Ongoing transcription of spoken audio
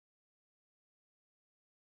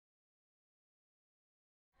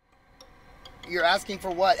You're asking for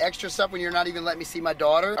what? Extra stuff when you're not even letting me see my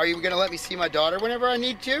daughter? Are you going to let me see my daughter whenever I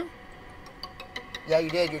need to? Yeah, you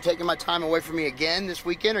did. You're taking my time away from me again this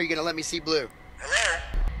weekend, or are you going to let me see Blue? Hello?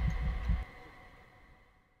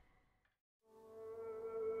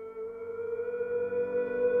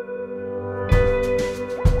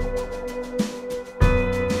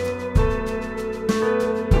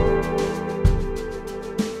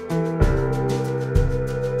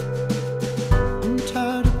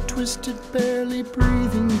 Twisted, barely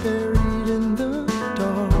breathing, buried in the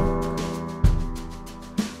dark,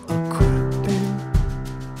 a creeping.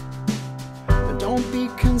 But don't be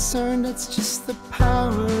concerned, that's just the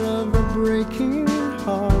power of a breaking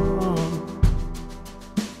heart.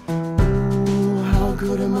 Ooh, how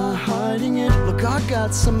good am I hiding it? Look, I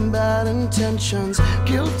got some bad intentions.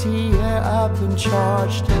 Guilty, yeah, I've been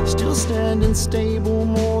charged. Still standing stable,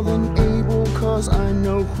 more than able, 'cause I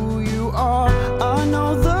know who you are. I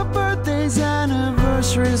know the birthdays,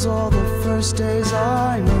 anniversaries, all the first days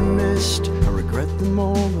I missed. I regret them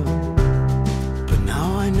all, but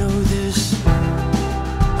now I know this.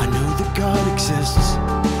 I know that God exists.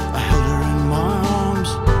 I held her in my arms.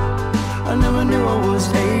 I never knew I was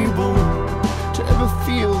able to ever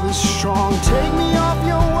feel this strong. Take me off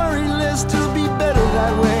your worry list, it'll be better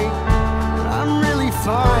that way. I'm really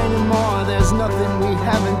fine and more, there's nothing we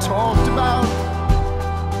haven't talked about.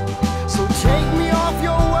 So take me off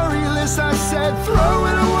your worry list, I said, throw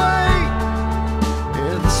it away.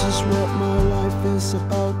 Yeah, this is what my life is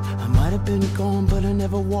about. I might have been gone, but I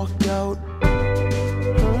never walked out.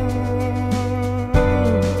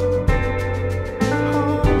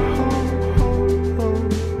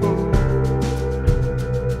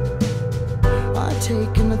 I've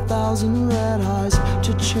taken 1,000 red eyes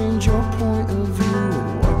to change your point of view.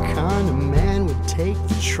 What kind of man would take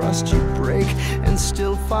the trust you break and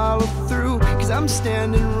still follow through? 'Cause I'm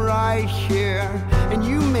standing right here, and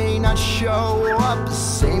you may not show up. The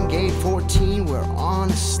same gate 14 where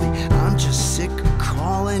honestly I'm just sick of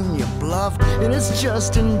calling you bluff. And it's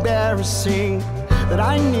just embarrassing that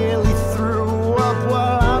I nearly threw up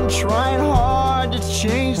while I'm trying hard to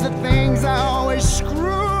change the things I always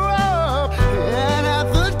screw up. And at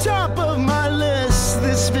the top of my list,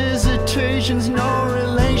 this visitation's no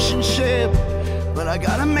relationship, but I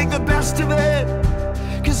gotta make the best of it.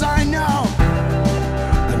 'Cause I know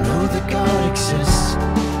that God exists.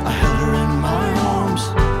 I held her in my arms.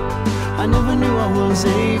 I never knew I was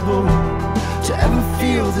able to ever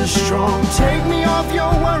feel this strong. Take me off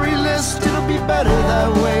your worry list, it'll be better that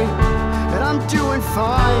way. And I'm doing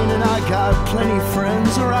fine, and I got plenty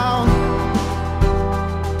friends around.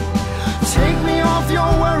 Take me off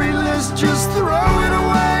your worry list, just throw it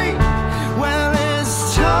away. Well,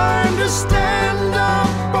 it's time to stand up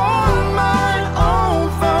on my own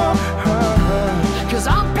for her. 'Cause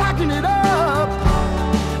I'm packing it up,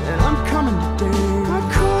 and I'm coming today. I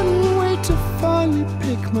couldn't wait to finally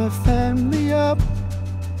pick my family up.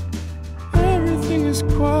 Everything is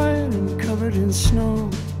quiet and covered in snow.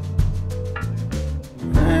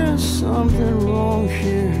 There's something wrong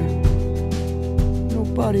here.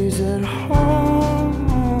 Nobody's at home.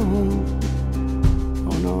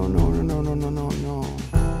 Oh no, no, no, no, no, no, no, no.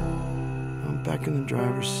 I'm back in the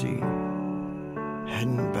driver's seat,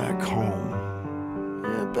 heading back home.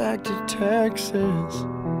 Yeah, back to Texas,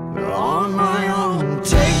 on my own.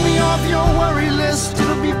 Take me off your worry list,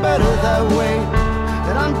 it'll be better that way.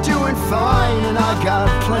 And I'm doing fine, and I got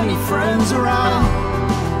plenty friends around.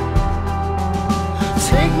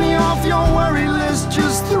 Take me off your worry list,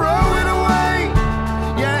 just throw it away.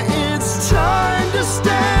 Yeah, it's time to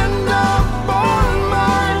stand up on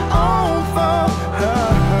my own for her.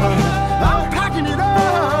 I'm packing it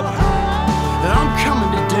up, and I'm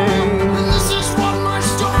coming today. And this is what my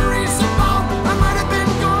story's about. I might have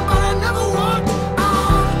been gone, but I never walked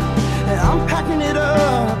out. And I'm packing it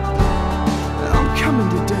up, and I'm coming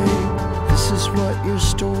today. This is what your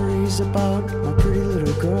story's about. My pretty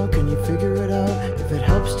little girl, can you figure it out? If it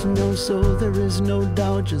helps to know so there is no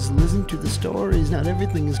doubt, just listen to the stories, not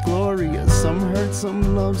everything is glorious. Some hurt,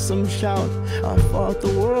 some love, some shout. I fought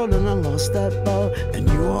the world and I lost that bout, and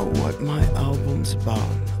you are what my album's about.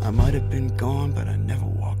 I might have been gone, but I never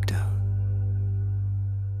walked out.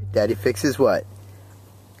 Daddy fixes what?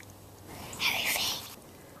 Everything.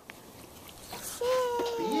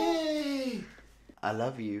 Yay! I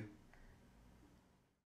love you.